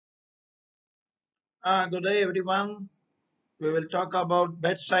Good day, everyone. We will talk about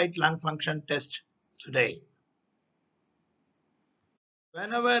bedside lung function test today.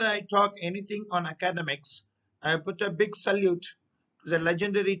 Whenever I talk anything on academics, I put a big salute to the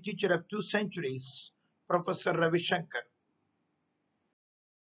legendary teacher of 2 centuries, Professor Ravi Shankar.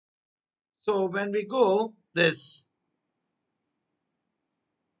 So when we go this,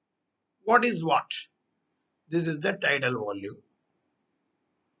 what is what? This is the tidal volume.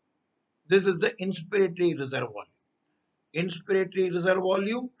 This is the inspiratory reserve volume. Inspiratory reserve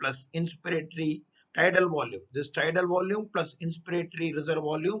volume plus inspiratory tidal volume. This tidal volume plus inspiratory reserve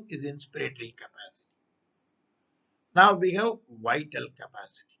volume is inspiratory capacity. Now we have vital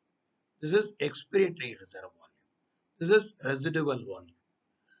capacity. This is expiratory reserve volume. This is residual volume.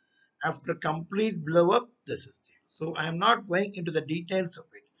 After complete blow up, this is there. So I am not going into the details of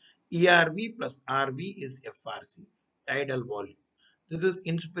it. ERV plus RV is FRC, tidal volume. This is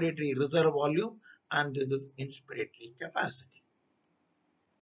inspiratory reserve volume and this is inspiratory capacity.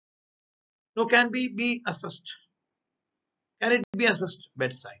 Now can be assessed? Can it be assessed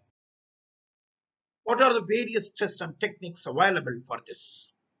bedside? What are the various tests and techniques available for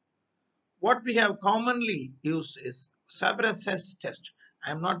this? What we have commonly used is Sabrass's test.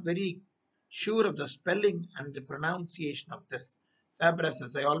 I am not very sure of the spelling and the pronunciation of this.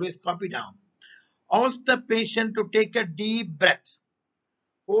 Sabrass's, I always copy down. Ask the patient to take a deep breath.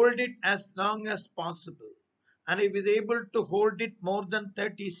 Hold it as long as possible. And if he is able to hold it more than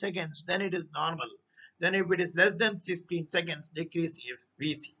 30 seconds, then it is normal. Then if it is less than 16 seconds, decrease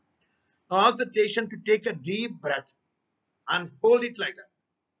VC. Now ask the patient to take a deep breath and hold it like that.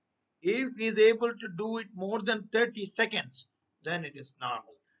 If he is able to do it more than 30 seconds, then it is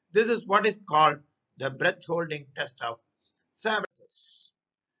normal. This is what is called the breath holding test of Sabrass's.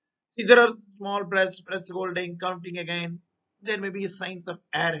 See, there are small breaths, breath holding, counting again. There may be signs of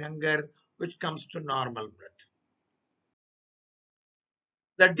air hunger, which comes to normal breath.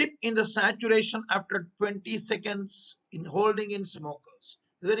 The dip in the saturation after 20 seconds in holding in smokers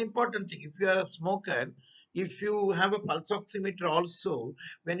is an important thing. If you are a smoker, if you have a pulse oximeter also,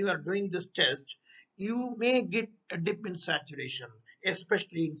 when you are doing this test, you may get a dip in saturation,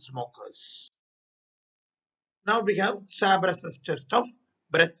 especially in smokers. Now we have Sabrass's test of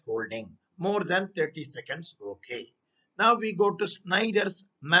breath holding, more than 30 seconds, okay. Now we go to Snyder's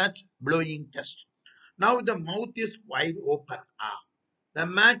match blowing test. Now the mouth is wide open. The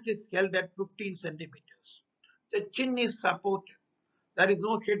match is held at 15 centimeters. The chin is supported. There is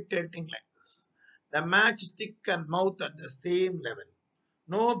no head tilting like this. The matchstick and mouth at the same level.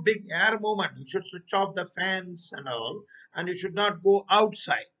 No big air movement. You should switch off the fans and all, and you should not go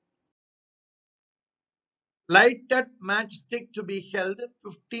outside. Lighted matchstick to be held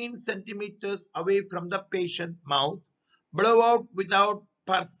 15 centimeters away from the patient mouth. Blow out without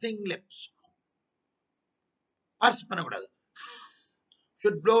pursing lips. Purse panakudadu.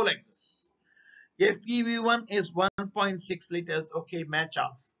 Should blow like this. FEV1 is 1.6 liters, okay, match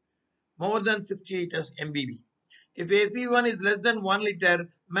off. More than 60 liters MBB. If FEV1 is less than 1 liter,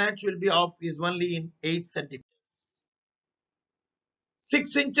 match will be off is only in 8 centimeters.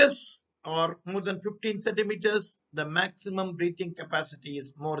 6 inches or more than 15 centimeters, the maximum breathing capacity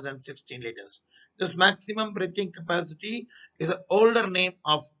is more than 16 liters. This maximum breathing capacity is an older name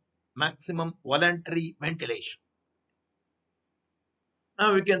of maximum voluntary ventilation.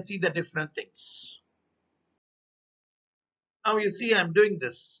 Now we can see the different things. Now you see I'm doing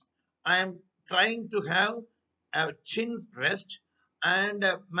this. I am trying to have a chin rest and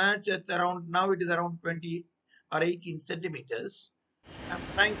match at around, now it is around 20 or 18 centimeters. I'm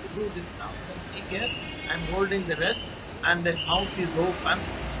trying to do this now. You can see here I'm holding the rest and the mouth is open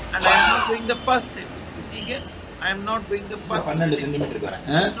and I'm not doing the pursed lips. You see here I'm not doing the pursed lips.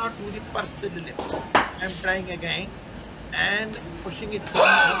 I'm not doing the pursed lips. I'm trying again and pushing it some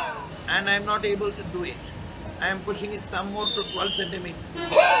more and I'm not able to do it. I am pushing it some more to 12 centimeters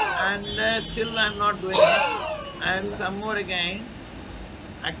and still I am not doing it, and some more again.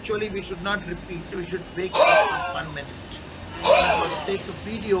 Actually we should not repeat, we should wait for 1 minute. For the sake of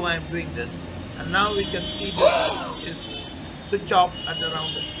video I am doing this, and now we can see this is switch off at around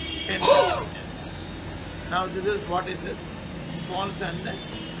 10 centimeters. Now this is what is this? False and then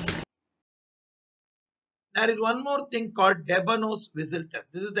there is one more thing called Debanose whistle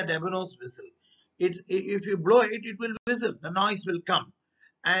test. This is the Debanose whistle. If you blow it, it will whistle. The noise will come.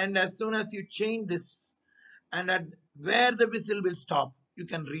 And as soon as you change this, and at where the whistle will stop, you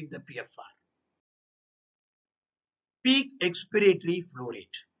can read the PFR. Peak expiratory flow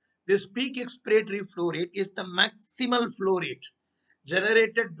rate. This peak expiratory flow rate is the maximal flow rate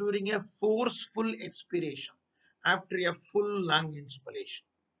generated during a forceful expiration after a full lung inspiration.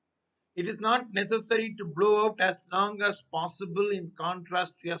 It is not necessary to blow out as long as possible in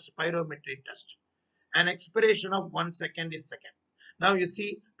contrast to a spirometry test. An expiration of 1 second is second. Now you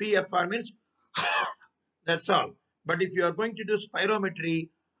see PFR means that's all. But if you are going to do spirometry,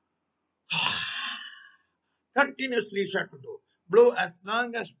 continuously you have to do. Blow as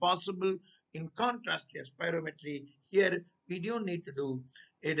long as possible in contrast to spirometry. Here we don't need to do.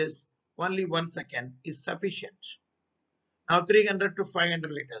 It is only 1 second is sufficient. Now 300 to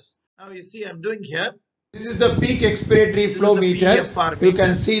 500 liters. Now you see I'm doing here. This is the peak expiratory flow meter. You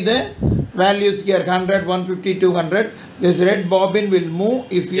can see the values here 100, 150, 200. This red bobbin will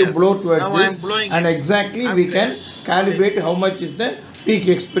move if you blow towards now this, and exactly we can calibrate how much is the peak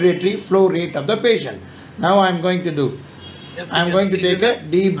expiratory flow rate of the patient. Now I am going to do. I am going to take a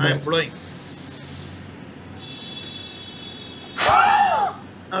deep breath.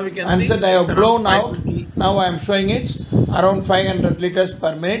 Now we can and said I have blown out. Now I am showing it's around 500 liters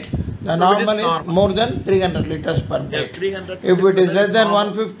per minute. The normal is more than 300 liters per minute. Yes, 300, if it is less than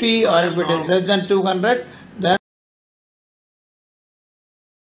 150 or if it is less than 200, then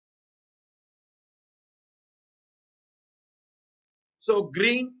so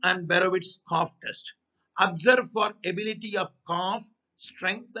Green and Berowitz cough test. Observe for ability of cough,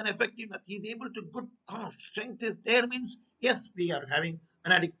 strength and effectiveness. He is able to good cough. Strength is there means yes, we are having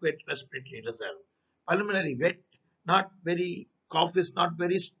an adequate respiratory reserve. Pulmonary wet, not very, cough is not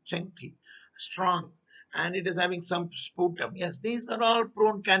very strong, and it is having some sputum. Yes, these are all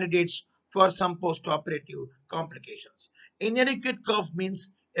prone candidates for some post-operative complications. Inadequate cough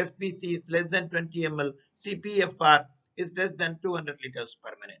means FVC is less than 20 ml, CPFR is less than 200 liters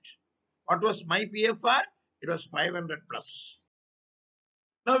per minute. What was my PFR? It was 500 plus.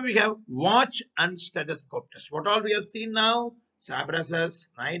 Now we have watch and stethoscope test. What all we have seen now? Sabrases,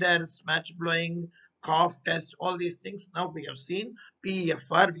 Snyder's, match blowing, cough test, all these things. Now we have seen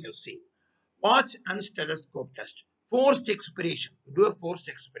PFR, we have seen. Watch and stethoscope test. Forced expiration. Do a forced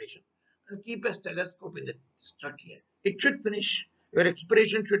expiration and keep a stethoscope in the trachea. It should finish. Your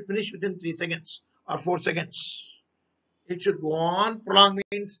expiration should finish within 3 seconds or 4 seconds. It should go on. Prolong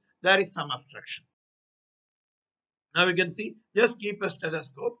means there is some obstruction. Now we can see, just keep a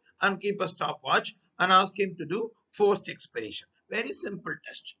stethoscope and keep a stopwatch and ask him to do forced expiration. Very simple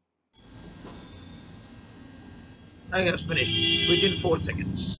test. Now he has finished within 4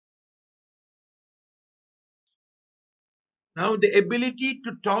 seconds. Now the ability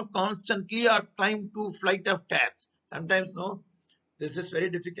to talk constantly or climb 2 flight of stairs. Sometimes no, this is very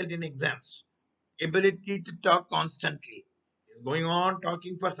difficult in exams. Ability to talk constantly. He's going on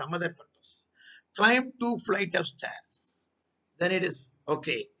talking for some other purpose. Climb 2 flight of stairs. Then it is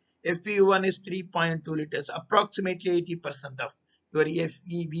okay. FEV1 is 3.2 liters, approximately 80% of your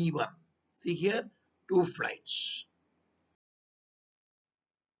FEV1. See here, 2 flights.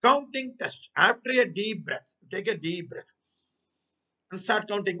 Counting test. After a deep breath, take a deep breath and start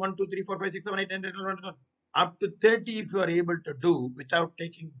counting 1, 2, 3, 4, 5, 6, 7, 8, 9, 10, 11, 12. Up to 30 if you are able to do without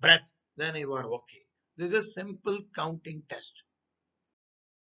taking breath, then you are okay. This is a simple counting test.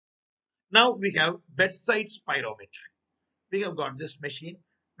 Now we have bedside spirometry. We have got this machine,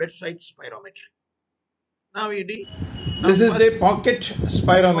 bedside spirometry. Now this is the pocket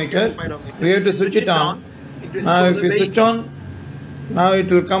spirometer. We have to switch it on. Now if you switch on, now it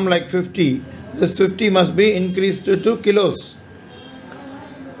will come like 50. This 50 must be increased to 2 kilos.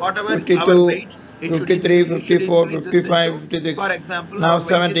 Whatever 52, 53, 54, 55, 56. For example, now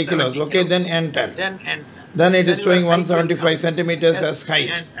 70 kilos. Okay, then enter. Then it is showing 175 centimeters as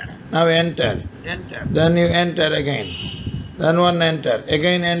height. Now enter. Then you enter again. Then one enter.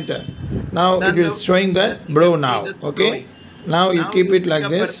 Again enter. Now it is showing the blow now. Okay. Now you keep it like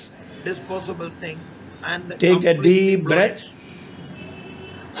this. Disposable thing. And take a deep breath.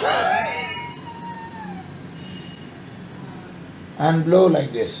 And blow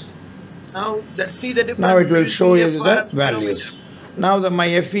like this. Now let's see the difference. Now it will show you the values. Now my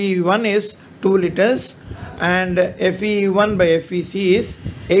FEV1 is 2 liters and FEV1 by FVC is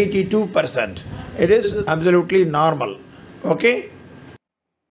 82%. It is absolutely normal. Okay.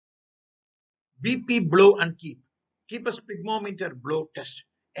 BP blow and keep. Keep a sphygmometer blow test.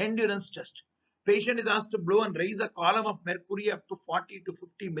 Endurance test. Patient is asked to blow and raise a column of mercury up to 40 to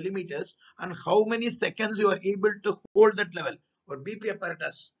 50 millimeters, and how many seconds you are able to hold that level. Or BP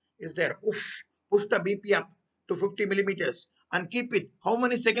apparatus is there. Push the BP up to 50 millimeters and keep it. How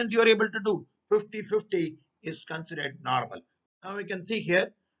many seconds you are able to do? 50-50 is considered normal. Now we can see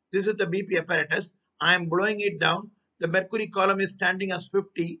here, this is the BP apparatus. I am blowing it down. The mercury column is standing as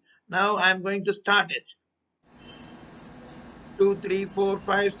 50. Now I am going to start it. 2, 3, 4,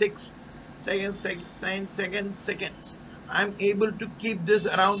 5, 6 seconds. I'm able to keep this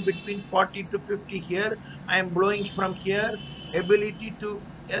around between 40 to 50 here. I'm blowing from here. Ability to,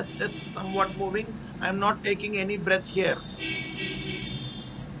 yes, that's somewhat moving. I'm not taking any breath here.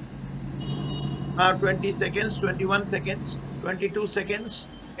 20 seconds, 21 seconds, 22 seconds.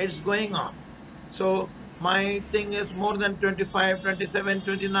 It's going on. So my thing is more than 25, 27,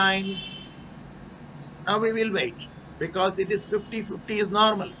 29. Now we will wait because it is 50, 50 is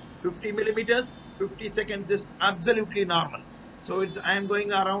normal. 50 millimeters, 50 seconds is absolutely normal. So it's, I am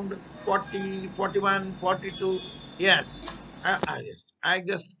going around 40, 41, 42. Yes, I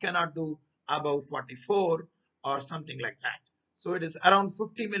just cannot do above 44 or something like that. So it is around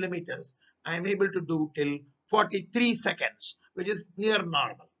 50 millimeters. I am able to do till 43 seconds, which is near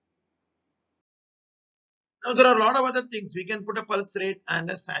normal. Now there are a lot of other things. We can put a pulse rate and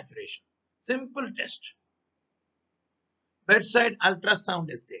a saturation. Simple test. Bedside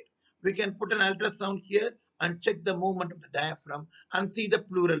ultrasound is there. We can put an ultrasound here and check the movement of the diaphragm and see the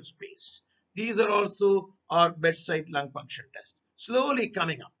pleural space. These are also our bedside lung function tests. Slowly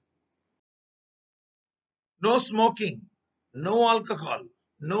coming up. No smoking, no alcohol,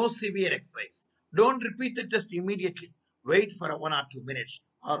 no severe exercise. Don't repeat the test immediately. Wait for 1 or 2 minutes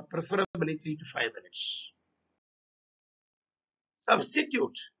or preferably 3 to 5 minutes.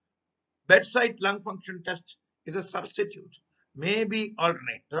 Substitute. Bedside lung function test is a substitute, maybe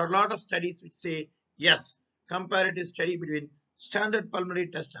alternate. There are a lot of studies which say yes, comparative study between standard pulmonary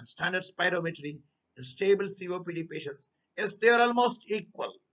test and standard spirometry in stable COPD patients. Yes, they are almost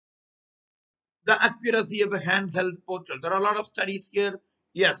equal. The accuracy of a handheld portal. There are a lot of studies here.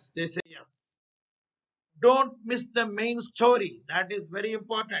 Yes, they say yes. Don't miss the main story. That is very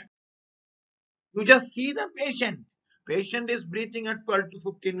important. You just see the patient. Patient is breathing at 12 to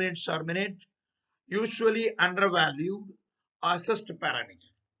 15 minutes per minute. Usually undervalued assessed parameter.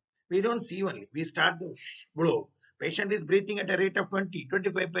 We don't see only. We start the blow. Patient is breathing at a rate of 20,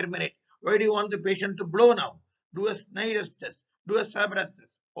 25 per minute. Why do you want the patient to blow now? Do a Snyder's test. Do a Sabras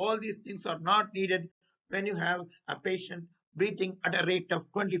test. All these things are not needed when you have a patient breathing at a rate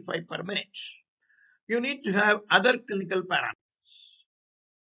of 25 per minute. You need to have other clinical parameters.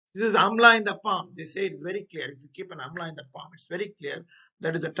 This is amla in the palm. They say it's very clear. If you keep an amla in the palm, it's very clear.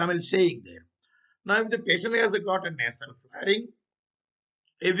 That is a Tamil saying there. Now, if the patient has got a nasal flaring,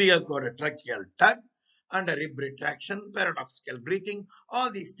 if he has got a tracheal tug and a rib retraction, paradoxical breathing,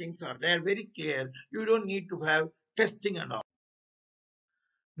 all these things are there, very clear. You don't need to have testing and all.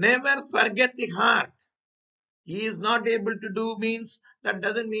 Never forget the heart. He is not able to do means that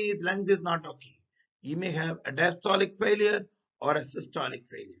doesn't mean his lungs is not okay. He may have a diastolic failure or a systolic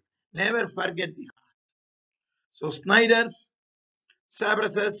failure. Never forget the heart. So Snyder's,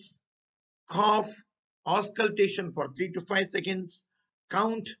 Sabras's, cough, auscultation for 3 to 5 seconds,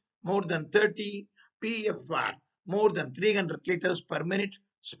 count more than 30, PFR more than 300 liters per minute,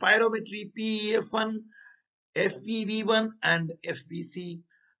 spirometry PEF1, FEV1 and FVC.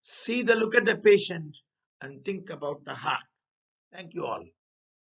 See the look at the patient and think about the heart. Thank you all.